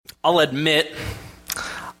I'll admit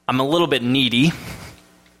I'm a little bit needy,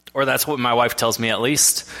 or that's what my wife tells me at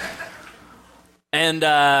least. And,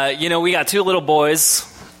 we got two little boys.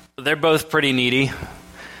 They're both pretty needy.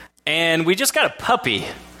 And we just got a puppy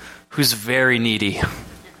who's very needy.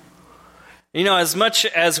 As much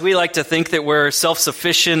as we like to think that we're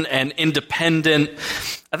self-sufficient and independent,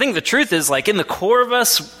 I think the truth is, in the core of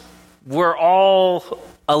us, we're all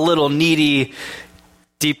a little needy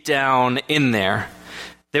deep down in there.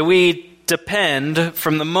 That we depend,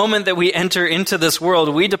 from the moment that we enter into this world,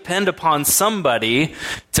 we depend upon somebody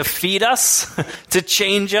to feed us, to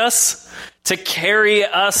change us, to carry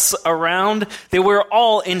us around, that we're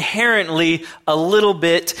all inherently a little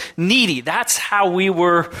bit needy. That's how we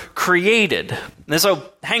were created. And so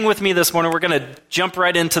hang with me this morning. We're going to jump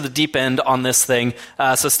right into the deep end on this thing,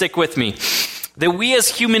 so stick with me. That we as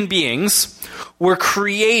human beings were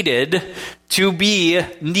created to be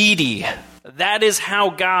needy. That is how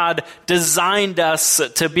God designed us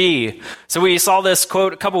to be. So we saw this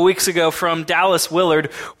quote a couple weeks ago from Dallas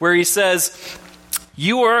Willard, where he says,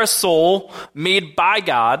 "You are a soul made by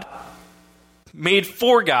God, made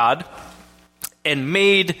for God, and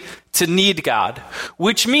made to need God,"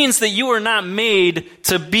 which means that you are not made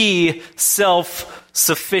to be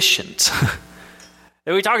self-sufficient.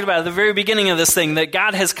 That we talked about at the very beginning of this thing, that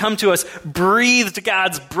God has come to us, breathed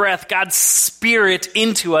God's breath, God's spirit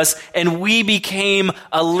into us, and we became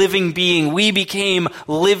a living being. We became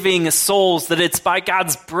living souls, that it's by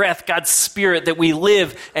God's breath, God's spirit, that we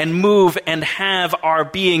live and move and have our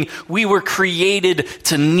being. We were created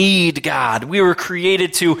to need God. We were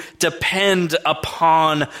created to depend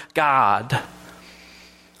upon God.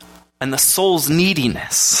 And the soul's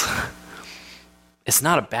neediness is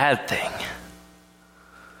not a bad thing.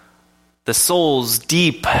 The soul's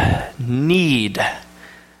deep need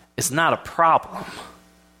is not a problem.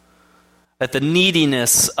 That the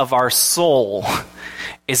neediness of our soul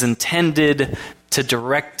is intended to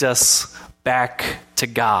direct us back to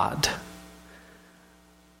God.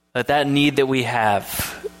 That need that we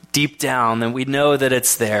have deep down, and we know that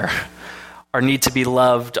it's there, our need to be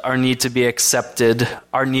loved, our need to be accepted,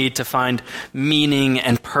 our need to find meaning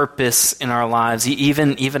and purpose in our lives,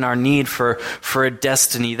 even our need for a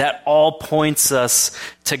destiny, that all points us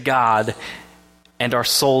to God and our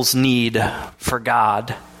soul's need for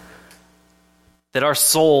God. That our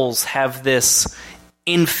souls have this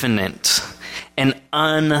infinite and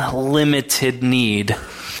unlimited need.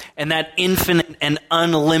 And that infinite and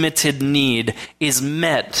unlimited need is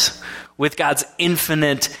met with God's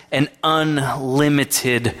infinite and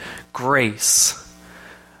unlimited grace.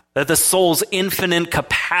 That the soul's infinite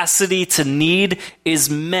capacity to need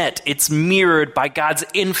is met. It's mirrored by God's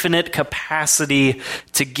infinite capacity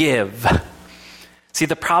to give. See,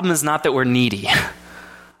 the problem is not that we're needy.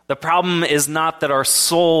 The problem is not that our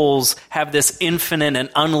souls have this infinite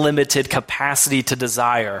and unlimited capacity to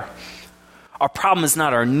desire. Our problem is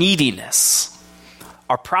not our neediness.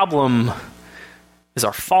 Our problem is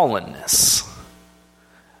our fallenness.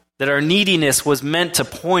 That our neediness was meant to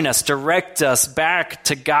point us, direct us back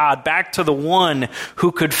to God, back to the one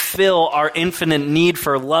who could fill our infinite need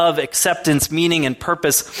for love, acceptance, meaning, and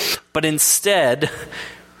purpose. But instead,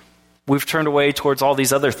 we've turned away towards all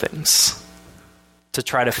these other things to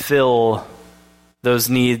try to fill those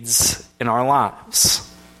needs in our lives.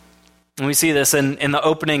 And we see this in the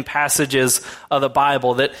opening passages of the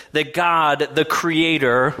Bible, that God, the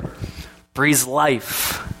Creator, breathes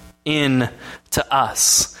life into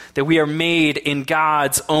us, that we are made in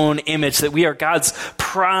God's own image, that we are God's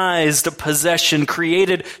prized possession,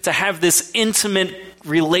 created to have this intimate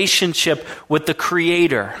relationship with the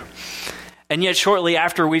Creator. And yet shortly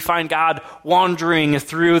after, we find God wandering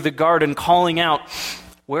through the garden, calling out,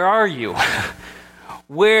 "Where are you?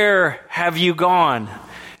 Where have you gone?"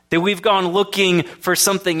 That we've gone looking for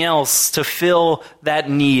something else to fill that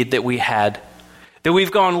need that we had. That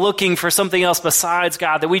we've gone looking for something else besides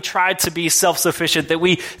God, that we tried to be self-sufficient, that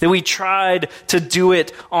we tried to do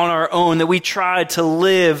it on our own, that we tried to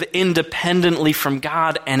live independently from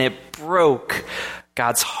God, and it broke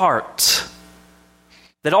God's heart.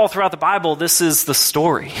 That all throughout the Bible, this is the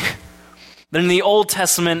story. That in the Old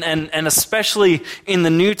Testament and especially in the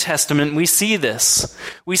New Testament, we see this.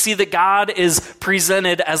 We see that God is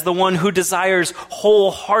presented as the one who desires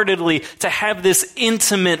wholeheartedly to have this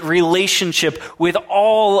intimate relationship with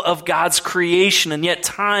all of God's creation. And yet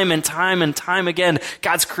time and time and time again,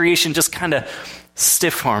 God's creation just kind of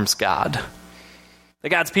stiff-arms God. That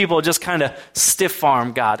God's people just kind of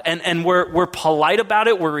stiff-arm God. And we're polite about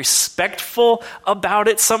it. We're respectful about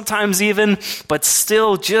it sometimes even, but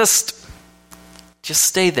still just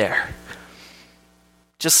stay there.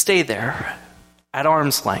 Just stay there. at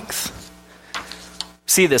arm's length.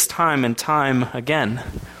 See this time and time again,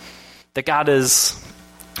 that God is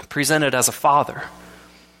presented as a father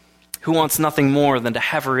who wants nothing more than to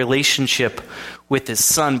have a relationship with his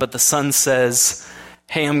son, but the son says,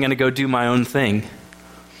 hey, I'm going to go do my own thing.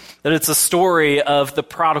 That it's a story of the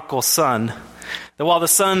prodigal son. That while the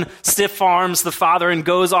son stiff arms the father and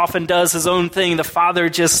goes off and does his own thing, the father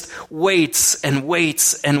just waits and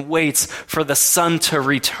waits and waits for the son to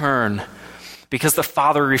return because the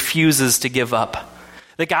father refuses to give up.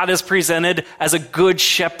 That God is presented as a good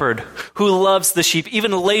shepherd who loves the sheep,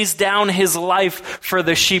 even lays down his life for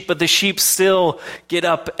the sheep, but the sheep still get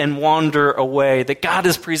up and wander away. That God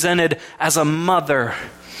is presented as a mother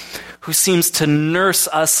who seems to nurse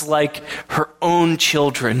us like her own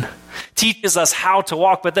children, teaches us how to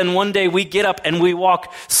walk, but then one day we get up and we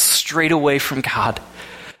walk straight away from God.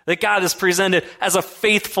 That God is presented as a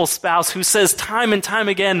faithful spouse who says time and time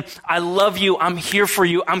again, I love you, I'm here for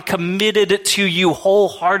you, I'm committed to you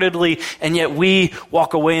wholeheartedly, and yet we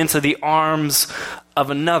walk away into the arms of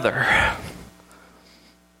another.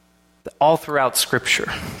 All throughout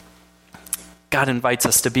Scripture, God invites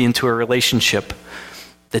us to be into a relationship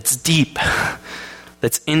that's deep,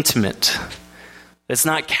 that's intimate, that's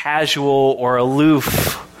not casual or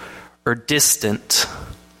aloof or distant.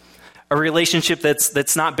 A relationship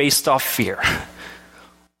that's not based off fear.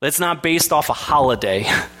 That's not based off a holiday.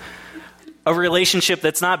 A relationship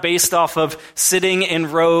that's not based off of sitting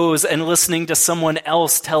in rows and listening to someone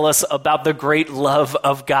else tell us about the great love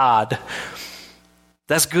of God.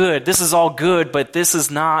 That's good. This is all good, but this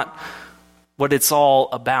is not what it's all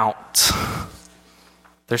about.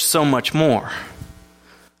 There's so much more.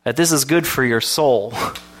 That this is good for your soul.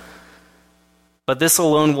 But this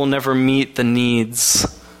alone will never meet the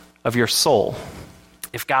needs of your soul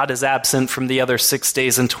if God is absent from the other 6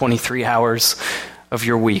 days and 23 hours of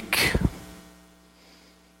your week.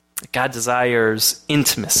 God desires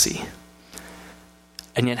intimacy.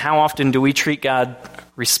 And yet how often do we treat God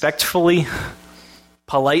respectfully,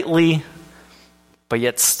 politely, but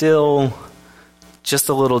yet still just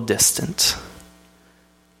a little distant?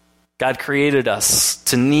 God created us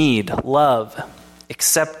to need love,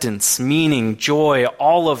 acceptance, meaning, joy,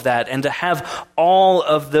 all of that, and to have all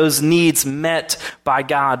of those needs met by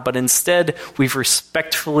God. But instead, we've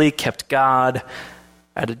respectfully kept God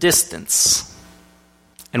at a distance.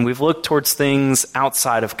 And we've looked towards things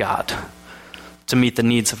outside of God to meet the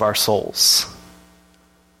needs of our souls.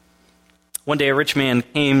 One day, a rich man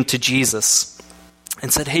came to Jesus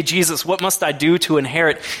and said, hey, Jesus, what must I do to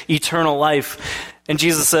inherit eternal life? And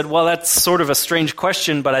Jesus said, well, that's sort of a strange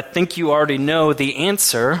question, but I think you already know the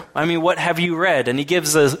answer. I mean, what have you read? And he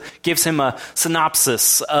gives him a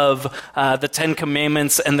synopsis of the 10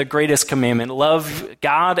 Commandments and the greatest commandment. Love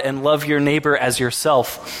God and love your neighbor as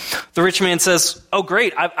yourself. The rich man says, oh,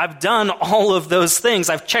 great, I've done all of those things.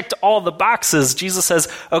 I've checked all the boxes. Jesus says,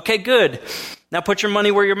 okay, good. Now put your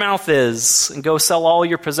money where your mouth is and go sell all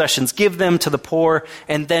your possessions. Give them to the poor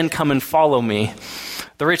and then come and follow me.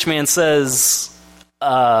 The rich man says,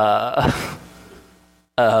 and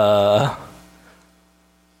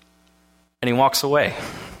he walks away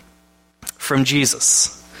from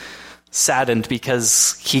Jesus, saddened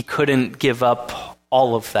because he couldn't give up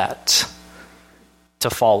all of that to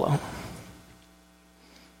follow.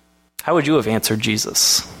 How would you have answered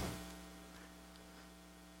Jesus?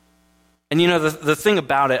 And you know, the thing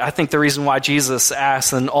about it, I think the reason why Jesus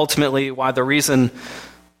asks, and ultimately why the reason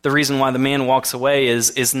why the man walks away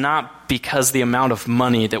is not because the amount of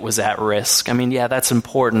money that was at risk. I mean, yeah, that's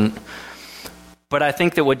important. But I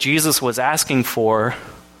think that what Jesus was asking for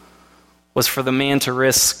was for the man to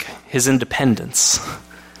risk his independence.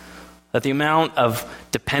 That the amount of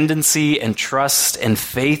dependency and trust and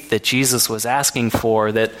faith that Jesus was asking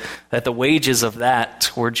for, that the wages of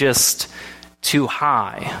that were just too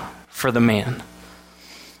high for the man.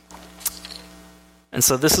 And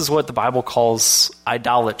so this is what the Bible calls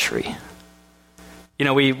idolatry. You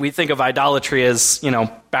know, we think of idolatry as, you know,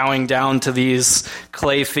 bowing down to these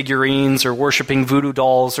clay figurines or worshiping voodoo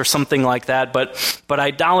dolls or something like that. But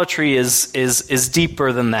idolatry is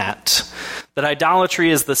deeper than that. That idolatry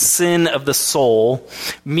is the sin of the soul,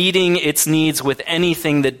 meeting its needs with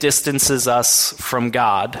anything that distances us from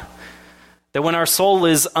God. That when our soul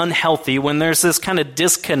is unhealthy, when there's this kind of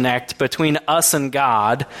disconnect between us and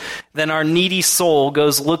God, then our needy soul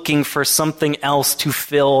goes looking for something else to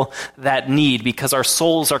fill that need because our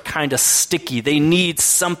souls are kind of sticky. They need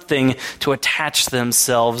something to attach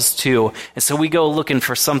themselves to. And so we go looking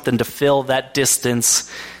for something to fill that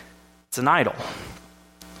distance. It's an idol.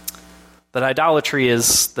 That idolatry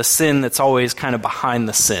is the sin that's always kind of behind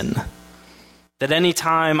the sin. That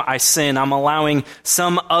anytime I sin, I'm allowing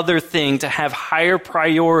some other thing to have higher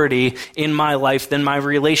priority in my life than my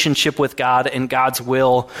relationship with God and God's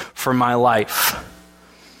will for my life.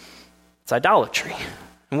 It's idolatry.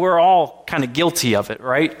 And we're all kind of guilty of it,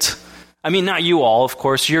 right? I mean, not you all, of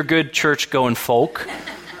course. You're good church-going folk.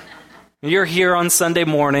 You're here on Sunday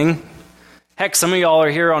morning. Heck, some of y'all are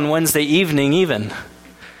here on Wednesday evening even.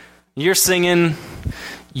 You're singing,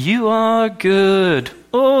 "You are good.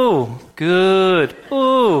 Oh, good.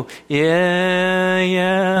 Oh, yeah,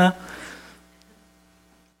 yeah."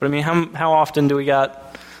 But I mean, how often do we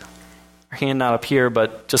got our hand not up here,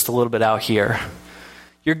 but just a little bit out here?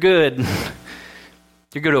 You're good.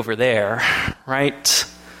 You're good over there, right?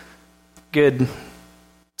 Good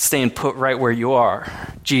staying put right where you are,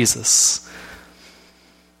 Jesus.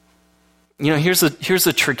 You know, here's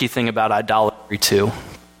a tricky thing about idolatry too,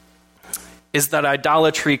 is that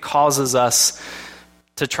idolatry causes us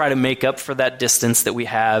to try to make up for that distance that we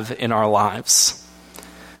have in our lives.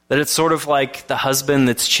 That it's sort of like the husband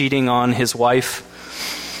that's cheating on his wife.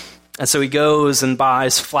 And so he goes and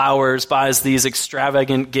buys flowers, buys these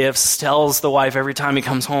extravagant gifts, tells the wife every time he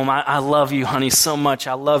comes home, I love you, honey, so much.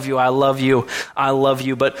 I love you, I love you, I love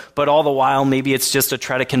you. But all the while, maybe it's just to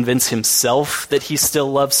try to convince himself that he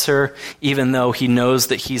still loves her, even though he knows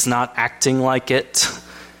that he's not acting like it.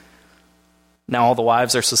 Now all the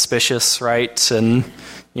wives are suspicious, right? And,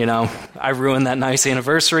 you know, I ruined that nice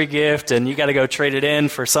anniversary gift, and you got to go trade it in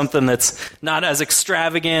for something that's not as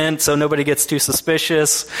extravagant so nobody gets too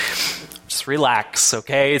suspicious. Just relax,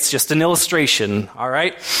 okay? It's just an illustration, all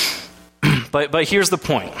right? But here's the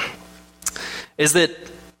point, is that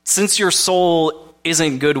since your soul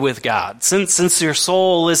isn't good with God, since your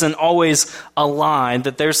soul isn't always aligned,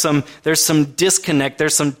 that there's some disconnect,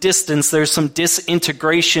 there's some distance, there's some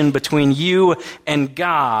disintegration between you and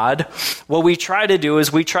God, what we try to do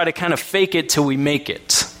is we try to kind of fake it till we make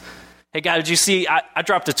it. Hey, God, did you see, I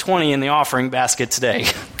dropped a 20 in the offering basket today.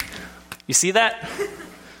 You see that?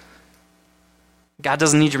 God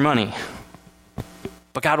doesn't need your money,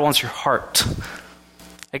 but God wants your heart.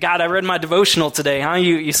 Hey, God, I read my devotional today, huh?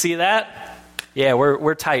 You see that? Yeah,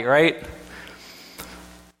 we're tight, right?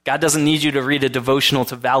 God doesn't need you to read a devotional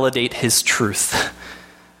to validate his truth.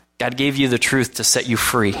 God gave you the truth to set you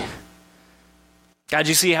free. God,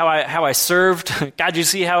 you see how I served? God, you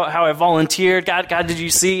see how I volunteered? God, did you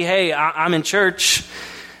see, hey, I'm in church?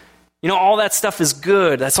 You know, all that stuff is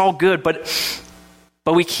good. That's all good, but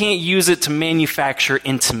we can't use it to manufacture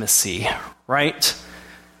intimacy, right?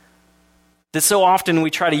 That so often we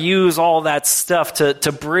try to use all that stuff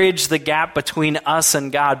to bridge the gap between us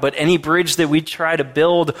and God, but any bridge that we try to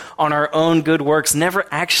build on our own good works never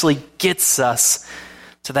actually gets us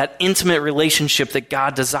to that intimate relationship that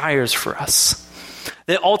God desires for us.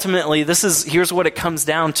 That ultimately, here's what it comes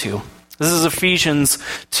down to. This is Ephesians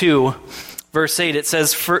 2, verse 8. It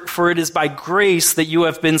says, For it is by grace that you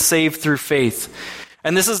have been saved through faith.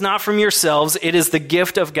 And this is not from yourselves, it is the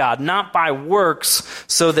gift of God, not by works,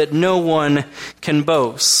 so that no one can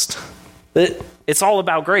boast. It's all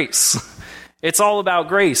about grace. It's all about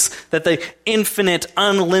grace, that the infinite,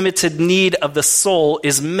 unlimited need of the soul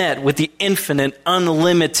is met with the infinite,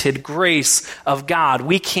 unlimited grace of God.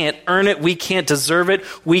 We can't earn it, we can't deserve it,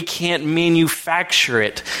 we can't manufacture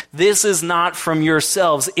it. This is not from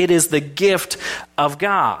yourselves, it is the gift of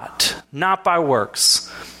God, not by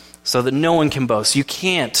works, so that no one can boast. You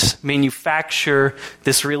can't manufacture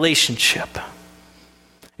this relationship.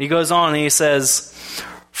 He goes on and he says,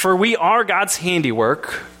 For we are God's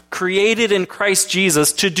handiwork, created in Christ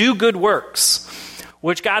Jesus to do good works,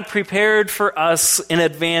 which God prepared for us in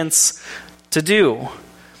advance to do.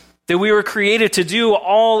 That we were created to do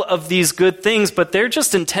all of these good things, but they're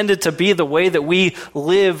just intended to be the way that we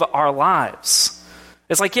live our lives.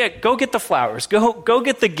 It's like, yeah, go get the flowers. Go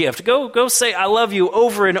get the gift. Go say I love you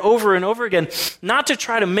over and over and over again. Not to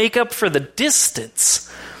try to make up for the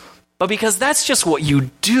distance, but because that's just what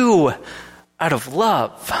you do out of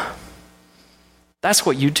love. That's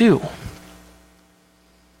what you do.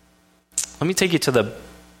 Let me take you to the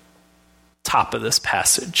top of this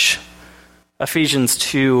passage. Ephesians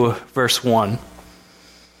 2, verse 1.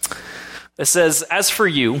 It says, As for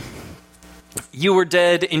you, you were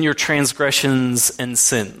dead in your transgressions and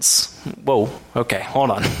sins. Whoa, okay,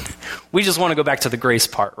 hold on. We just want to go back to the grace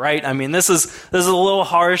part, right? I mean, this is a little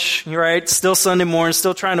harsh, right? Still Sunday morning,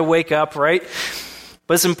 still trying to wake up, right?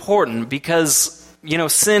 But it's important because, you know,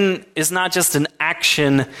 sin is not just an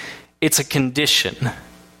action, it's a condition.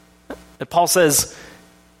 And Paul says,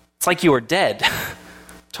 it's like you were dead.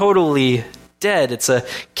 Totally dead. It's a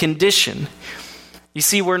condition. You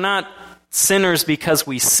see, we're not sinners because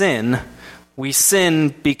we sin. We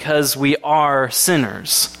sin because we are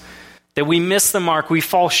sinners. That we miss the mark, we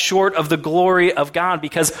fall short of the glory of God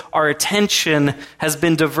because our attention has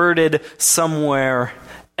been diverted somewhere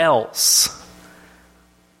else.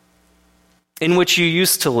 In which you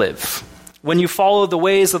used to live, when you followed the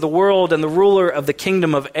ways of the world and the ruler of the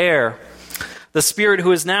kingdom of air, the spirit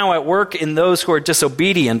who is now at work in those who are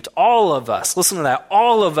disobedient. All of us, listen to that,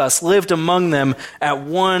 all of us lived among them at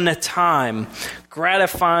one time,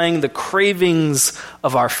 gratifying the cravings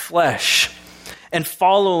of our flesh and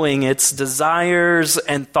following its desires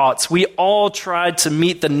and thoughts. We all tried to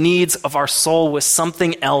meet the needs of our soul with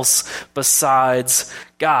something else besides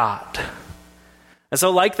God. And so,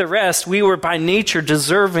 like the rest, we were by nature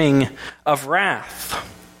deserving of wrath.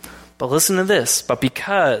 But listen to this, but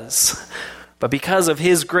because of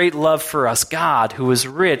his great love for us, God, who is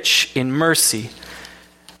rich in mercy,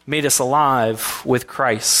 made us alive with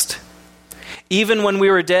Christ. Even when we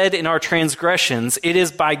were dead in our transgressions, it is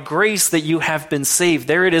by grace that you have been saved.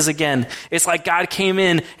 There it is again. It's like God came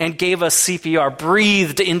in and gave us CPR,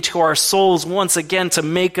 breathed into our souls once again to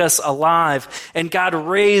make us alive. And God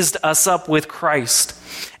raised us up with Christ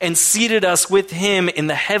and seated us with him in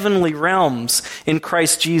the heavenly realms in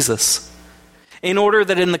Christ Jesus, in order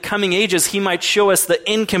that in the coming ages he might show us the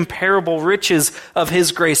incomparable riches of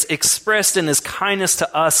his grace expressed in his kindness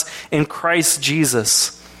to us in Christ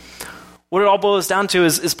Jesus. What it all boils down to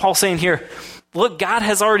is Paul saying here, look, God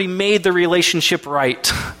has already made the relationship right.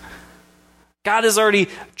 God has already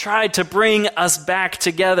tried to bring us back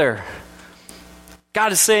together.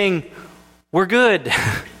 God is saying, we're good.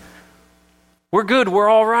 We're good. We're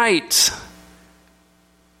all right.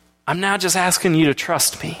 I'm now just asking you to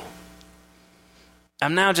trust me.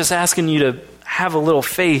 I'm now just asking you to have a little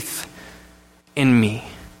faith in me.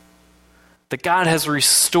 That God has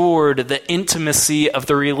restored the intimacy of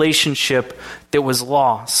the relationship that was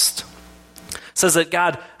lost. It says that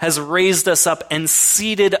God has raised us up and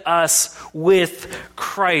seated us with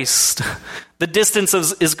Christ. The distance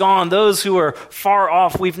is gone. Those who are far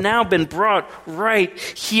off, we've now been brought right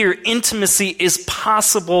here. Intimacy is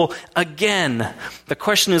possible again. The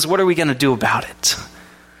question is, what are we going to do about it?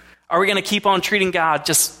 Are we going to keep on treating God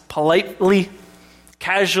just politely,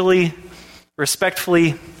 casually,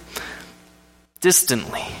 respectfully,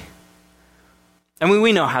 distantly? I mean,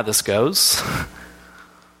 we know how this goes.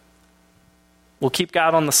 We'll keep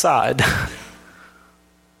God on the side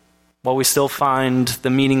while we still find the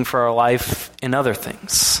meaning for our life in other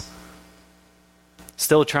things.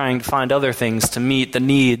 Still trying to find other things to meet the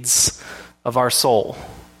needs of our soul.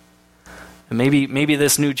 And maybe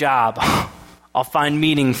this new job, I'll find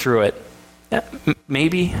meaning through it. Yeah,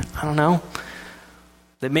 maybe, I don't know.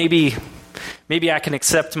 That maybe I can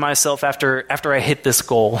accept myself after I hit this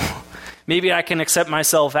goal. Maybe I can accept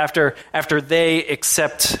myself after they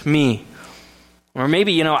accept me. Or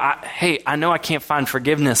maybe, I know I can't find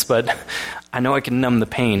forgiveness, but I know I can numb the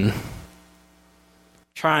pain.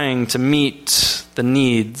 Trying to meet the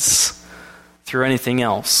needs through anything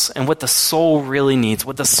else. And what the soul really needs,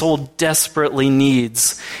 what the soul desperately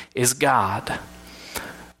needs, is God.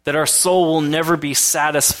 That our soul will never be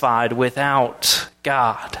satisfied without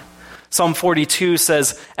God. Psalm 42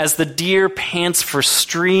 says, as the deer pants for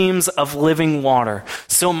streams of living water,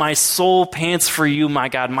 so my soul pants for you, my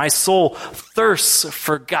God. My soul thirsts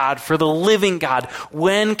for God, for the living God.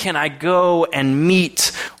 When can I go and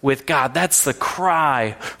meet with God? That's the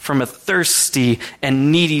cry from a thirsty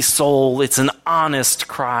and needy soul. It's an honest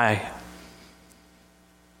cry.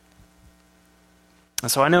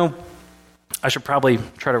 And so I know I should probably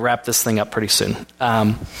try to wrap this thing up pretty soon.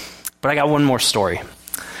 But I got one more story.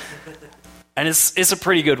 And it's a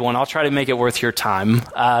pretty good one. I'll try to make it worth your time.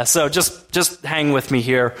 So just hang with me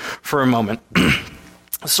here for a moment.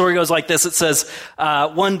 The story goes like this. It says,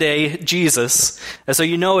 one day, Jesus, and so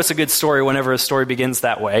you know it's a good story whenever a story begins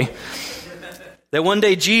that way, that one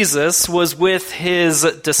day Jesus was with his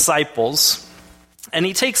disciples, and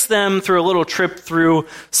he takes them through a little trip through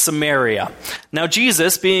Samaria. Now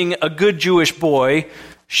Jesus, being a good Jewish boy,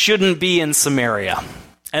 shouldn't be in Samaria.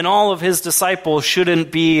 And all of his disciples shouldn't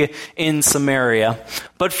be in Samaria.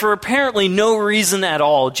 But for apparently no reason at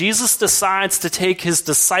all, Jesus decides to take his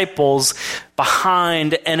disciples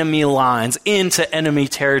behind enemy lines, into enemy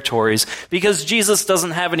territories, because Jesus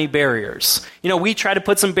doesn't have any barriers. We try to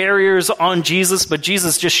put some barriers on Jesus, but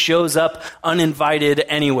Jesus just shows up uninvited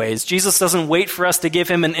anyways. Jesus doesn't wait for us to give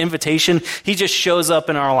him an invitation. He just shows up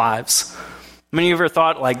in our lives. Many of you ever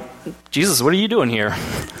thought, Jesus, what are you doing here?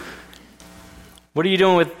 What are you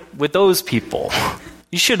doing with those people?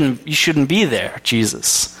 You shouldn't be there,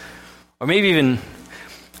 Jesus. Or maybe even,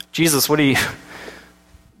 Jesus, what are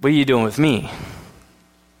you doing with me?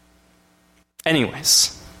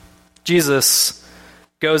 Anyways, Jesus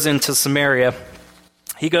goes into Samaria.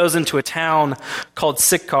 He goes into a town called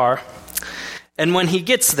Sychar. And when he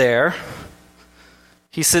gets there,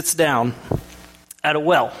 he sits down at a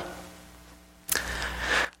well.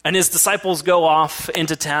 And his disciples go off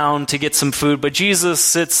into town to get some food, but Jesus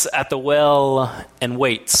sits at the well and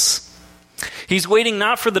waits. He's waiting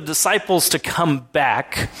not for the disciples to come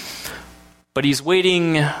back, but he's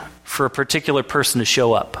waiting for a particular person to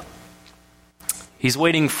show up. He's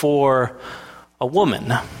waiting for a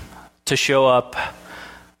woman to show up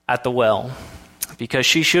at the well, because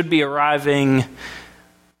she should be arriving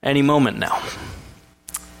any moment now.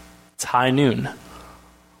 It's high noon.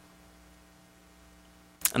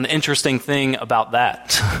 And the interesting thing about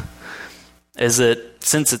that is that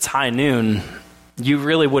since it's high noon, you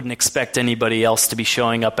really wouldn't expect anybody else to be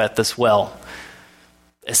showing up at this well.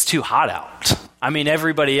 It's too hot out. I mean,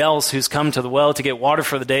 everybody else who's come to the well to get water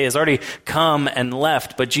for the day has already come and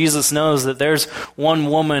left, but Jesus knows that there's one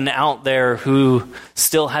woman out there who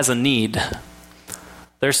still has a need.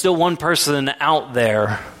 There's still one person out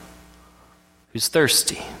there who's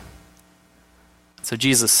thirsty. So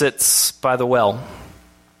Jesus sits by the well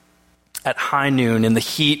at high noon in the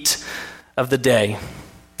heat of the day.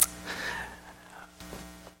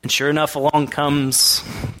 And sure enough, along comes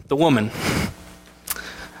the woman.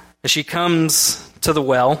 As she comes to the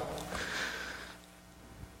well,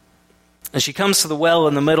 and she comes to the well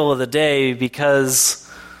in the middle of the day because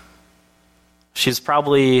she's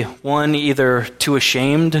probably, one, either too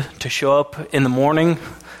ashamed to show up in the morning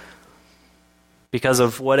because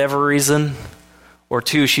of whatever reason, or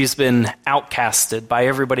two, she's been outcasted by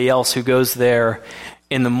everybody else who goes there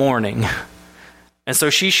in the morning. And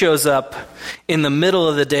so she shows up in the middle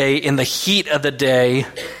of the day, in the heat of the day,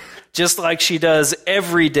 just like she does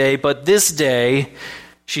every day, but this day,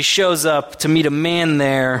 she shows up to meet a man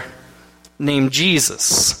there named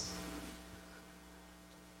Jesus.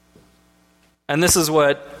 And this is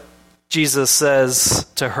what Jesus says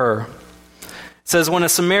to her. It says, when a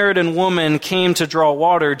Samaritan woman came to draw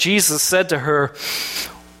water, Jesus said to her,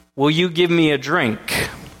 "Will you give me a drink?"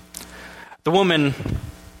 The woman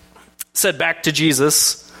said back to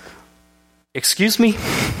Jesus, "Excuse me?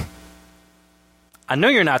 I know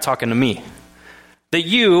you're not talking to me. That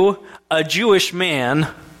you, a Jewish man,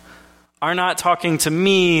 are not talking to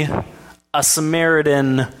me, a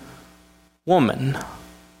Samaritan woman."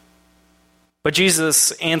 But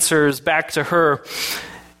Jesus answers back to her,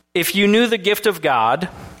 "If you knew the gift of God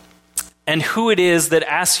and who it is that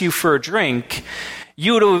asks you for a drink,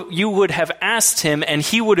 you would have asked him and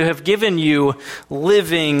he would have given you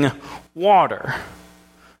living water."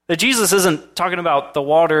 That Jesus isn't talking about the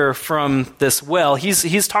water from this well.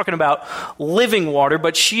 He's talking about living water,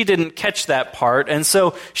 but she didn't catch that part. And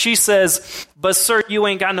so she says, "But sir, you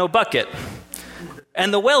ain't got no bucket.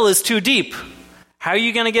 And the well is too deep. How are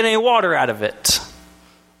you going to get any water out of it?"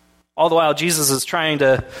 All the while, Jesus is trying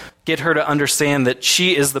to get her to understand that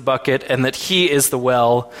she is the bucket and that he is the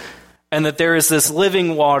well, and that there is this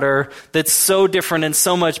living water that's so different and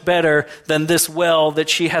so much better than this well that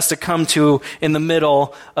she has to come to in the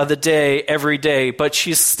middle of the day every day. But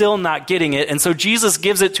she's still not getting it. And so Jesus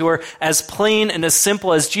gives it to her as plain and as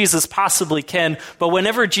simple as Jesus possibly can. But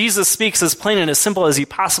whenever Jesus speaks as plain and as simple as he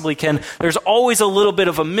possibly can, there's always a little bit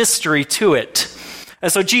of a mystery to it.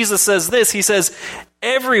 And so Jesus says this, he says,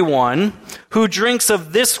 "Everyone who drinks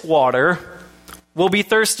of this water will be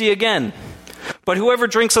thirsty again. But whoever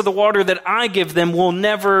drinks of the water that I give them will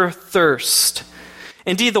never thirst.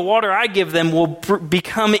 Indeed, the water I give them will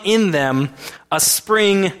become in them a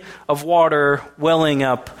spring of water welling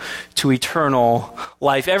up to eternal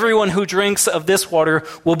life." Everyone who drinks of this water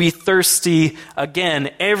will be thirsty again.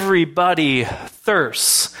 Everybody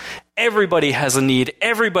thirsts. Everybody has a need.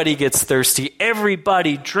 Everybody gets thirsty.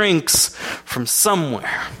 Everybody drinks from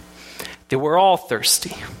somewhere. They were all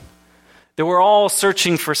thirsty. They were all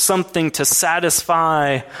searching for something to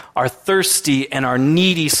satisfy our thirsty and our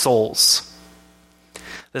needy souls.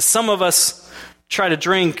 That some of us try to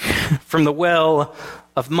drink from the well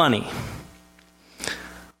of money.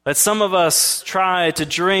 That some of us try to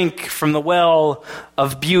drink from the well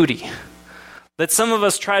of beauty. That some of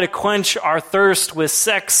us try to quench our thirst with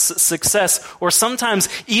sex, success, or sometimes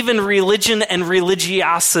even religion and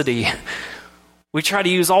religiosity. We try to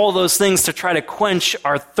use all those things to try to quench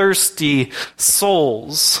our thirsty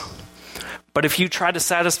souls. But if you try to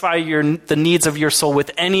satisfy the needs of your soul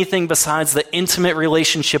with anything besides the intimate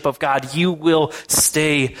relationship of God, you will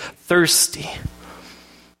stay thirsty.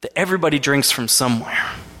 That everybody drinks from somewhere.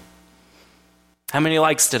 How many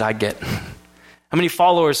likes did I get? How many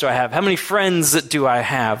followers do I have? How many friends do I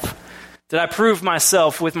have? Did I prove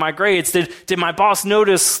myself with my grades? Did my boss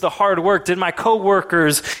notice the hard work? Did my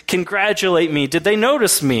coworkers congratulate me? Did they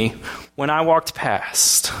notice me when I walked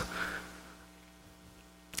past?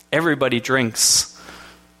 Everybody drinks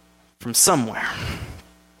from somewhere.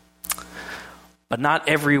 But not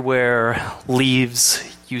everywhere leaves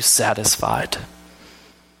you satisfied.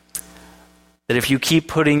 That if you keep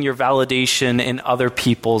putting your validation in other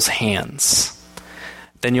people's hands,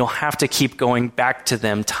 then you'll have to keep going back to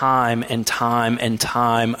them time and time and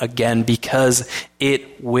time again, because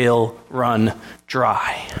it will run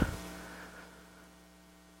dry.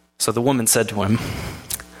 So the woman said to him,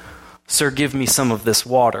 "Sir, give me some of this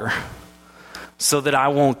water so that I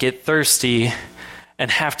won't get thirsty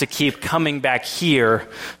and have to keep coming back here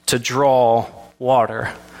to draw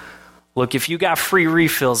water. Look, if you got free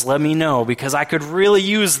refills, let me know, because I could really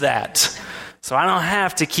use that. So I don't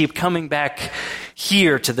have to keep coming back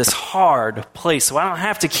here to this hard place. So I don't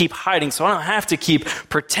have to keep hiding. So I don't have to keep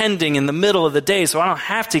pretending in the middle of the day. So I don't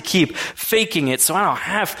have to keep faking it. So I don't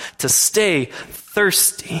have to stay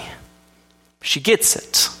thirsty." She gets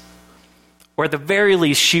it. Or at the very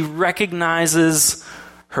least, she recognizes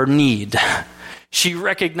her need. She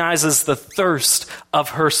recognizes the thirst of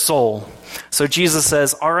her soul. So Jesus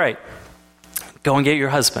says, "All right, go and get your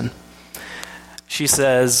husband." She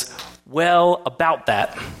says, "Well, about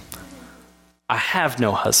that, I have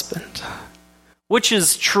no husband," which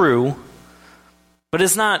is true, but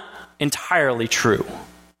it's not entirely true.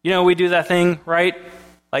 You know, we do that thing, right?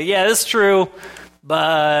 Like, yeah, it's true,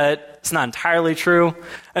 but it's not entirely true.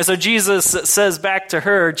 And so Jesus said to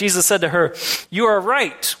her, "You are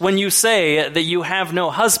right when you say that you have no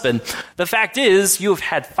husband. The fact is, you have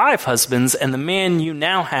had 5 husbands, and the man you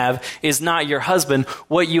now have is not your husband.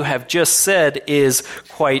 What you have just said is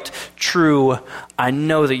quite true. I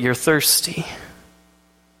know that you're thirsty.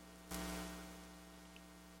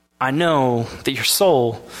 I know that your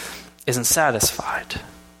soul isn't satisfied."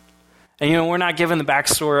 And you know, we're not given the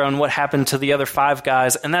backstory on what happened to the other 5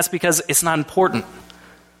 guys, and that's because it's not important.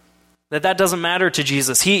 That doesn't matter to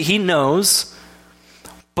Jesus. He knows.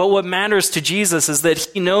 But what matters to Jesus is that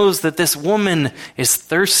he knows that this woman is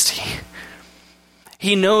thirsty.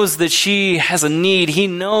 He knows that she has a need. He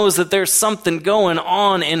knows that there's something going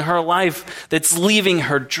on in her life that's leaving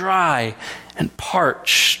her dry and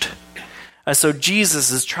parched. And so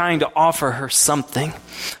Jesus is trying to offer her something.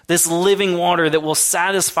 This living water that will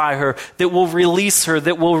satisfy her, that will release her,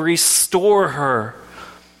 that will restore her.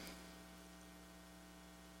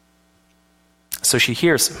 So she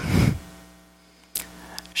hears him.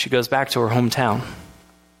 She goes back to her hometown.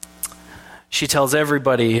 She tells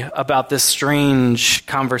everybody about this strange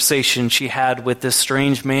conversation she had with this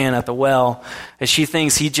strange man at the well, as she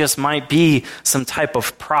thinks he just might be some type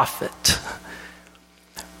of prophet.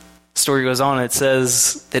 The story goes on, it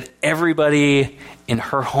says that everybody in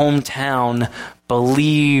her hometown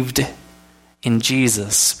believed in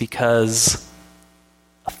Jesus because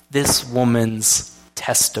of this woman's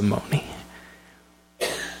testimony.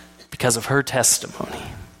 Because of her testimony,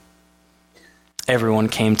 everyone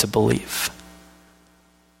came to believe.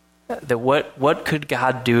 That what could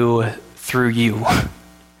God do through you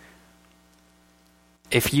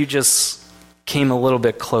if you just came a little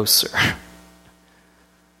bit closer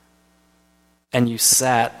and you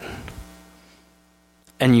sat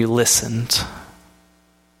and you listened?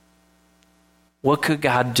 What could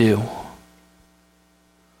God do?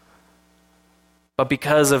 But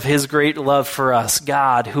because of his great love for us,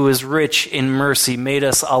 God, who is rich in mercy, made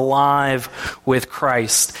us alive with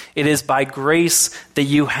Christ. It is by grace that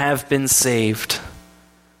you have been saved.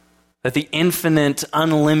 That the infinite,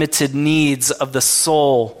 unlimited needs of the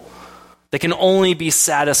soul that can only be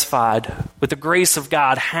satisfied with the grace of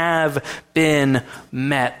God have been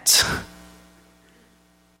met.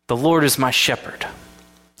 The Lord is my shepherd.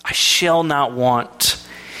 I shall not want.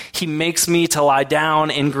 He makes me to lie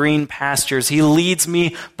down in green pastures. He leads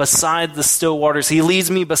me beside the still waters. He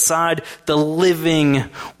leads me beside the living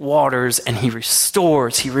waters, and he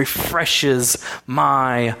restores, he refreshes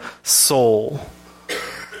my soul.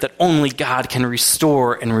 That only God can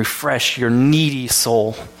restore and refresh your needy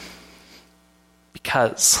soul,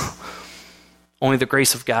 because only the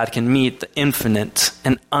grace of God can meet the infinite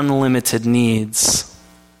and unlimited needs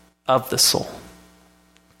of the soul.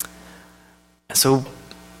 And so,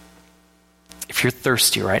 if you're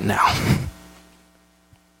thirsty right now,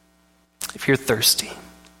 if you're thirsty,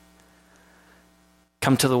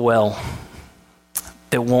 come to the well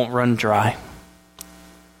that won't run dry.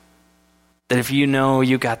 That if you know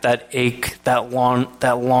you got that ache, that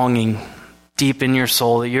longing deep in your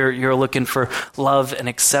soul, that you're looking for love and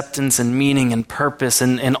acceptance and meaning and purpose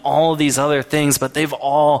and all these other things, but they've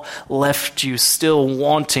all left you still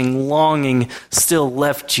wanting, longing, still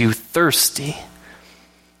left you thirsty.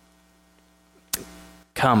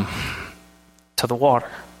 Come to the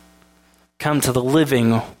water. Come to the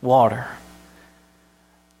living water.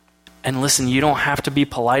 And listen, you don't have to be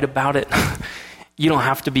polite about it. You don't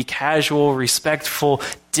have to be casual, respectful,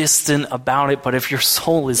 distant about it. But if your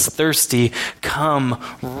soul is thirsty, come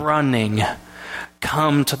running.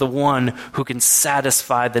 Come to the one who can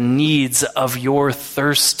satisfy the needs of your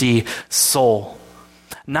thirsty soul.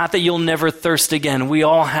 Not that you'll never thirst again. We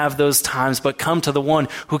all have those times, but come to the one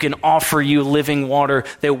who can offer you living water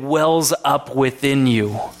that wells up within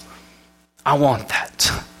you. I want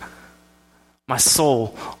that. My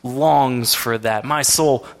soul longs for that. My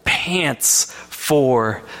soul pants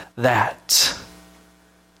for that.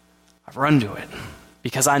 I run to it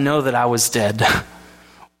because I know that I was dead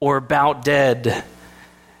or about dead,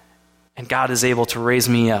 and God is able to raise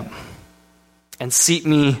me up and seat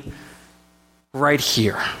me right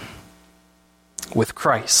here with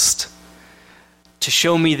Christ to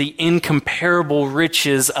show me the incomparable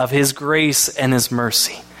riches of his grace and his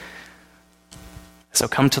mercy. So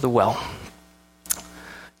come to the well.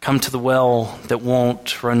 Come to the well that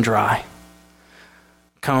won't run dry.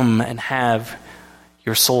 Come and have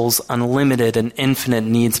your soul's unlimited and infinite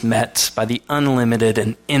needs met by the unlimited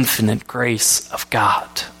and infinite grace of God.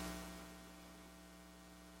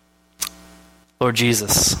 Lord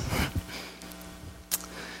Jesus,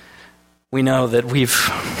 we know that we've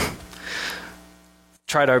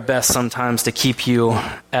tried our best sometimes to keep you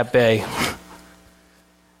at bay.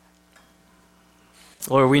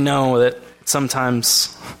 Lord, we know that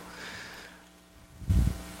sometimes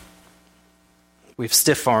we've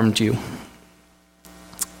stiff-armed you.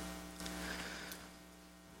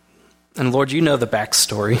 And Lord, you know the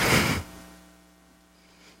backstory.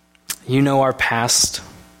 You know our past.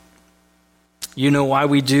 You know why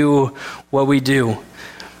we do what we do.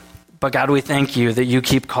 But God, we thank you that you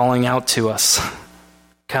keep calling out to us.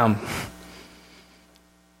 Come.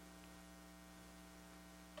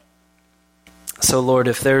 So Lord,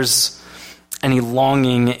 if there's any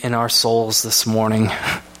longing in our souls this morning,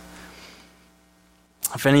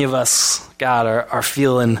 if any of us, God, are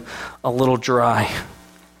feeling a little dry,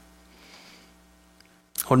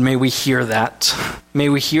 Lord, may we hear that. May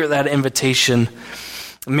we hear that invitation.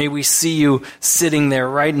 May we see you sitting there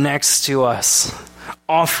right next to us,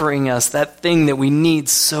 offering us that thing that we need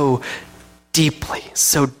so deeply,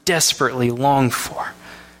 so desperately long for.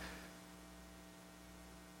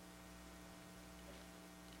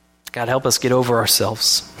 God, help us get over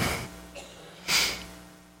ourselves.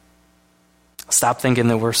 Stop thinking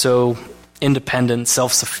that we're so independent,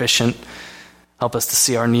 self-sufficient. Help us to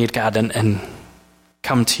see our need, God, and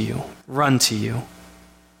come to you, run to you,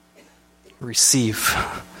 receive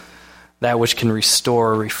that which can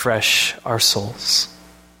restore, refresh our souls.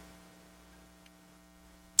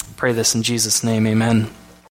 Pray this in Jesus' name, amen.